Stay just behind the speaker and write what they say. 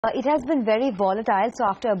It has been very volatile, so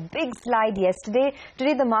after a big slide yesterday,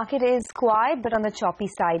 today the market is quiet but on the choppy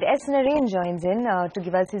side. Naren joins in to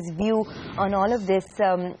give us his view on all of this.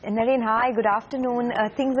 Naren, hi, good afternoon.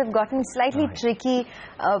 Things have gotten slightly tricky,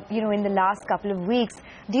 in the last couple of weeks.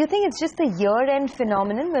 Do you think it's just a year-end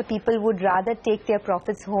phenomenon where people would rather take their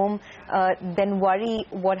profits home than worry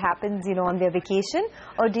what happens, on their vacation?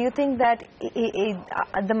 Or do you think that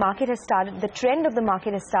the market has started, the trend of the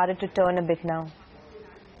market has started to turn a bit now?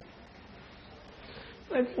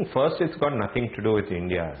 I think first it's got nothing to do with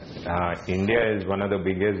India. India is one of the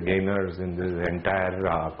biggest gainers in this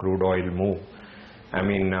entire crude oil move. I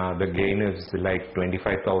mean, the gain is like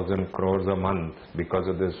 25,000 crores a month because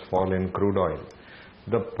of this fall in crude oil.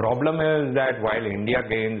 The problem is that while India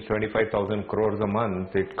gains 25,000 crores a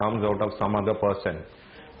month, it comes out of some other person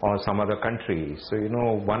or some other country. So,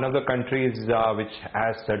 one of the countries which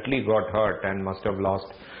has certainly got hurt and must have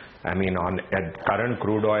lost, at current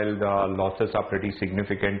crude oil, the losses are pretty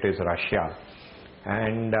significant, is Russia.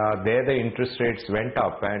 And there the interest rates went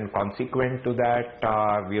up, and consequent to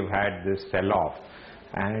that, we've had this sell-off.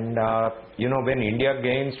 And, when India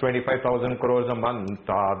gains 25,000 crores a month,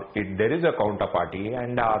 there is a counterparty,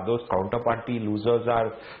 and those counterparty losers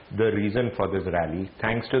are the reason for this rally.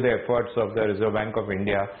 Thanks to the efforts of the Reserve Bank of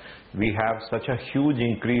India, we have such a huge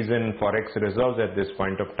increase in forex reserves at this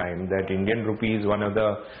point of time that Indian rupee is one of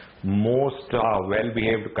the most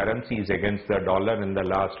well-behaved currencies against the dollar in the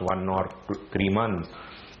last 1 or 3 months.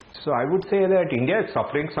 So I would say that India is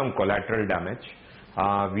suffering some collateral damage.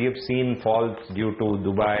 We have seen falls due to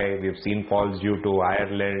Dubai, we have seen falls due to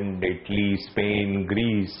Ireland, Italy, Spain,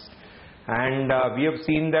 Greece. And we have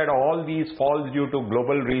seen that all these falls due to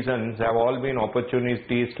global reasons have all been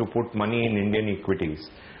opportunities to put money in Indian equities.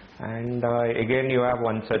 And again, you have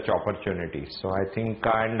one such opportunity. So I think,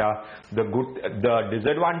 the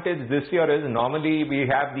disadvantage this year is normally we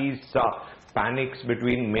have these panics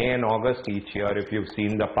between May and August each year, if you've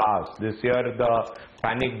seen the past. This year the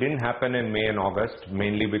panic didn't happen in May and August,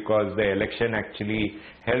 mainly because the election actually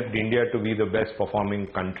helped India to be the best performing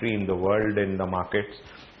country in the world in the markets.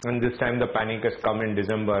 And this time the panic has come in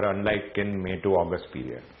December, unlike in May to August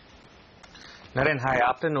period. Naren, hi,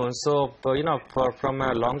 afternoon. So, from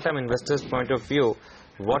a long-term investor's point of view,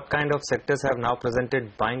 what kind of sectors have now presented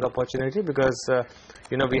buying opportunity? Because,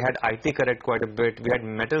 we had IT correct quite a bit, we had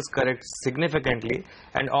metals correct significantly,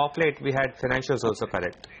 and off late we had financials also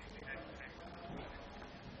correct.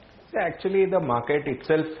 Actually, the market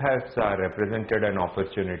itself has represented an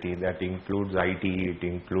opportunity that includes IT, it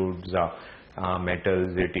includes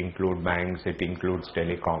metals, it includes banks, it includes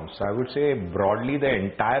telecoms. So I would say broadly the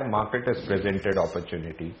entire market has presented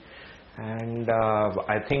opportunity. And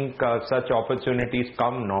I think such opportunities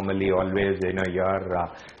come normally always in a year,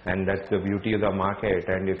 and that's the beauty of the market.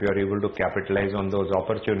 And if you're able to capitalize on those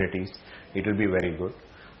opportunities, it will be very good.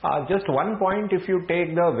 Just one point, if you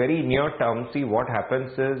take the very near term, see what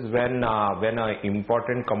happens is when an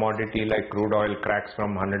important commodity like crude oil cracks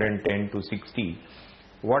from 110 to 60,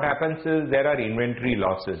 what happens is there are inventory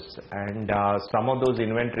losses, and some of those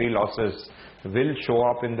inventory losses will show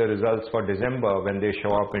up in the results for December when they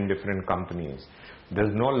show up in different companies.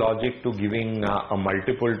 There's no logic to giving a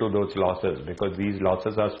multiple to those losses, because these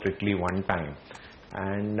losses are strictly one time,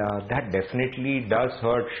 and that definitely does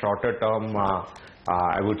hurt shorter term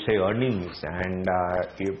I would say earnings. And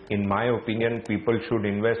in my opinion, people should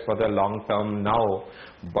invest for the long term now,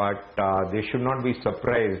 but they should not be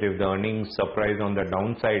surprised if the earnings surprise on the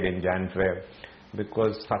downside in Jan-Feb,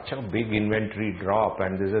 because such a big inventory drop,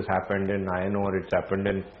 and this has happened in iron ore, it's happened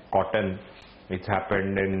in cotton, it's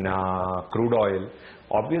happened in crude oil,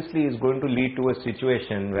 obviously is going to lead to a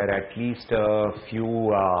situation where at least a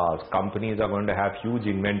few companies are going to have huge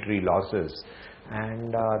inventory losses.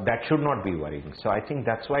 And that should not be worrying. So I think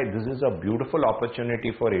that's why this is a beautiful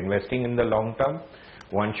opportunity for investing in the long term.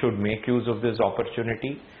 One should make use of this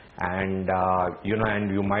opportunity, and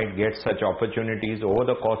and you might get such opportunities over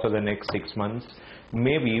the course of the next 6 months,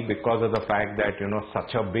 maybe because of the fact that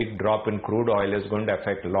such a big drop in crude oil is going to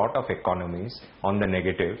affect a lot of economies on the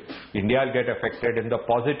negative. India will get affected in the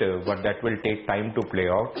positive, but that will take time to play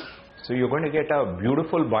out. So you're going to get a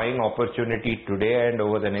beautiful buying opportunity today and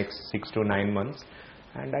over the next 6 to 9 months.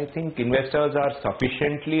 And I think investors are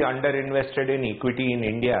sufficiently underinvested in equity in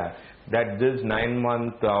India that this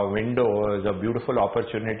 9-month window is a beautiful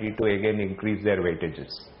opportunity to again increase their weightages.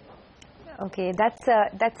 Okay,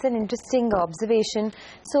 that's an interesting observation.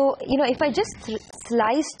 So, you know, if I just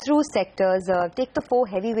slice through sectors, take the four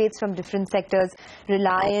heavyweights from different sectors,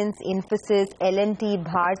 Reliance, Infosys, L&T,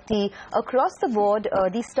 Bharti, across the board,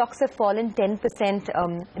 these stocks have fallen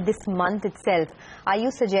 10% this month itself. Are you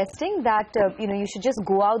suggesting that, you know, you should just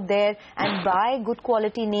go out there and buy good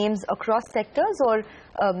quality names across sectors, or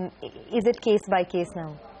is it case by case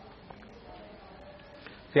now?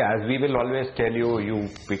 Yeah, as we will always tell you, you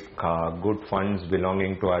pick good funds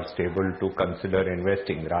belonging to our stable to consider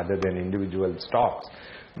investing rather than individual stocks.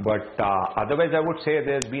 But otherwise, I would say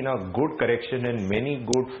there's been a good correction in many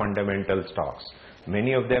good fundamental stocks.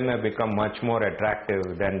 Many of them have become much more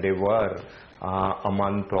attractive than they were a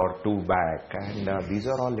month or two back, and these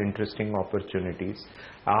are all interesting opportunities.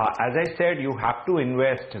 As I said, you have to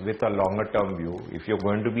invest with a longer term view. If you're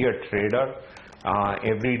going to be a trader,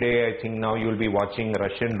 every day I think now you'll be watching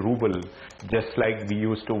Russian ruble, just like we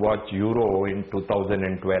used to watch euro in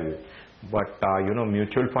 2012. But you know,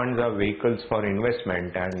 mutual funds are vehicles for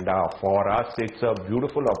investment, and for us it's a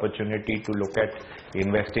beautiful opportunity to look at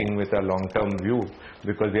investing with a long-term view,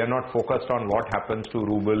 because we are not focused on what happens to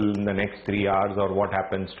ruble in the next 3 hours or what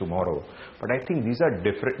happens tomorrow. But I think these are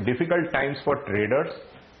difficult times for traders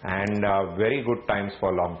and very good times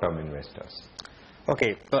for long-term investors.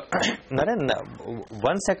 Okay, Naren,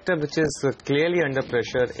 one sector which is clearly under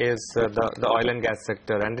pressure is the oil and gas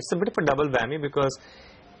sector, and it's a bit of a double whammy because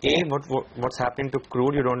A, what's happening to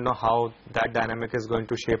crude, you don't know how that dynamic is going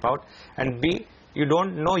to shape out, and B, you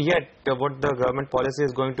don't know yet what the government policy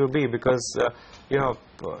is going to be, because you know,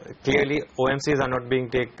 clearly OMCs are not being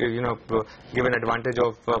given advantage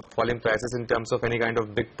of falling prices in terms of any kind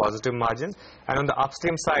of big positive margins, and on the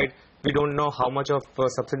upstream side we don't know how much of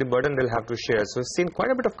subsidy burden they'll have to share. So we've seen quite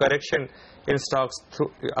a bit of correction in stocks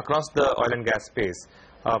across the oil and gas space.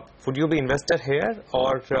 Would you be invested here,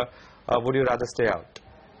 or would you rather stay out?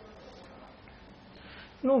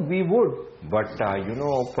 No, we would, but you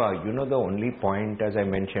know, the only point, as I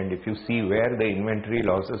mentioned, if you see where the inventory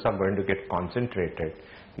losses are going to get concentrated,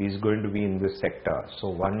 is going to be in this sector. So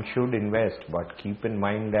one should invest, but keep in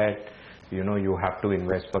mind that, you know, you have to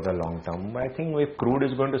invest for the long term. I think if crude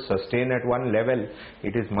is going to sustain at one level,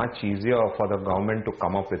 it is much easier for the government to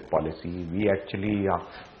come up with policy. We actually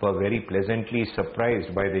were very pleasantly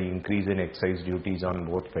surprised by the increase in excise duties on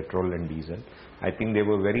both petrol and diesel. I think they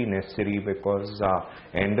were very necessary, because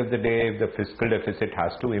end of the day, the fiscal deficit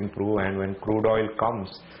has to improve, and when crude oil comes,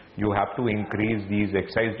 you have to increase these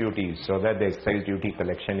excise duties so that the excise duty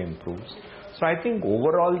collection improves. So I think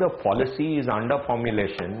overall the policy is under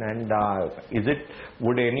formulation, and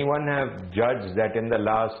would anyone have judged that in the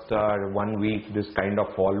last 1 week this kind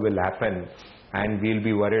of fall will happen and we'll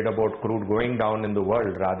be worried about crude going down in the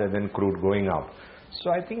world rather than crude going up?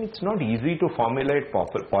 So I think it's not easy to formulate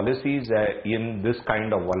policies in this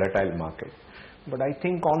kind of volatile market. But I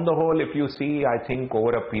think on the whole, if you see, I think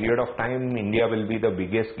over a period of time, India will be the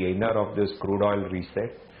biggest gainer of this crude oil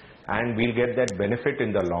reset, and we'll get that benefit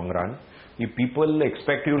in the long run. If people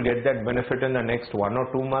expect you'll get that benefit in the next 1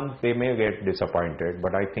 or 2 months, they may get disappointed.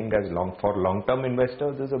 But I think for long-term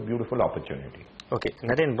investors, this is a beautiful opportunity. Okay,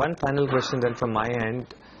 Naren, one final question then from my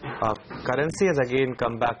end. Currency has again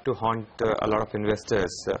come back to haunt a lot of investors.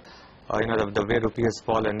 You know, the way rupee has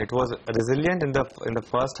fallen, it was resilient in the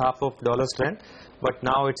first half of dollar strength, but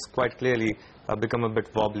now it's quite clearly become a bit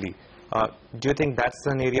wobbly. Do you think that's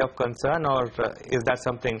an area of concern, or is that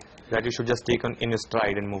something that you should just take in your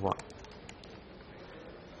stride and move on?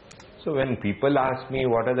 So when people ask me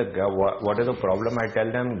what is the problem, I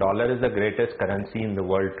tell them dollar is the greatest currency in the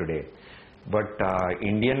world today. But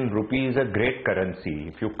Indian rupee is a great currency.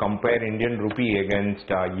 If you compare Indian rupee against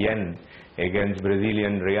yen, against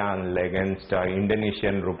Brazilian real, against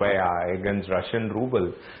Indonesian rupiah, against Russian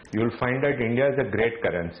ruble, you will find that India is a great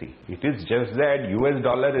currency. It is just that US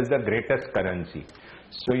dollar is the greatest currency.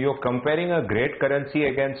 So you're comparing a great currency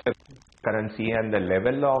against a currency, and the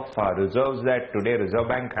level of reserves that today Reserve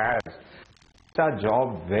Bank has, it's a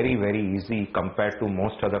job very, very easy compared to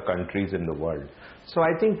most other countries in the world. So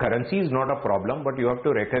I think currency is not a problem, but you have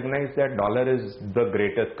to recognize that dollar is the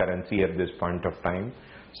greatest currency at this point of time.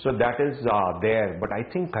 So that is there, but I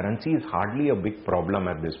think currency is hardly a big problem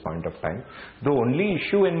at this point of time. The only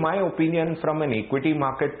issue, in my opinion, from an equity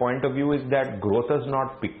market point of view, is that growth has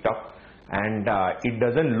not picked up. And it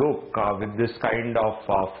doesn't look, with this kind of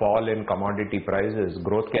fall in commodity prices,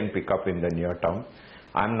 growth can pick up in the near term.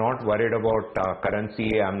 I'm not worried about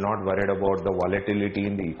currency. I'm not worried about the volatility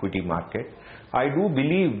in the equity market. I do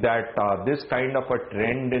believe that this kind of a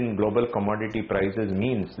trend in global commodity prices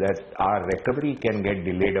means that our recovery can get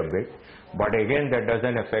delayed a bit. But again, that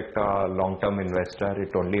doesn't affect a long-term investor,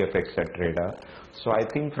 it only affects a trader. So I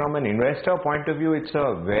think from an investor point of view, it's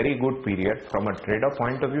a very good period. From a trader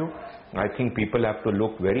point of view, I think people have to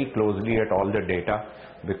look very closely at all the data,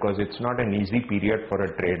 because it's not an easy period for a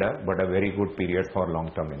trader, but a very good period for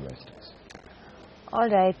long-term investors. All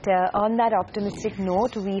right, on that optimistic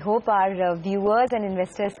note, we hope our viewers and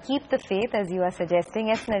investors keep the faith as you are suggesting.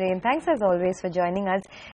 Naren, thanks as always for joining us.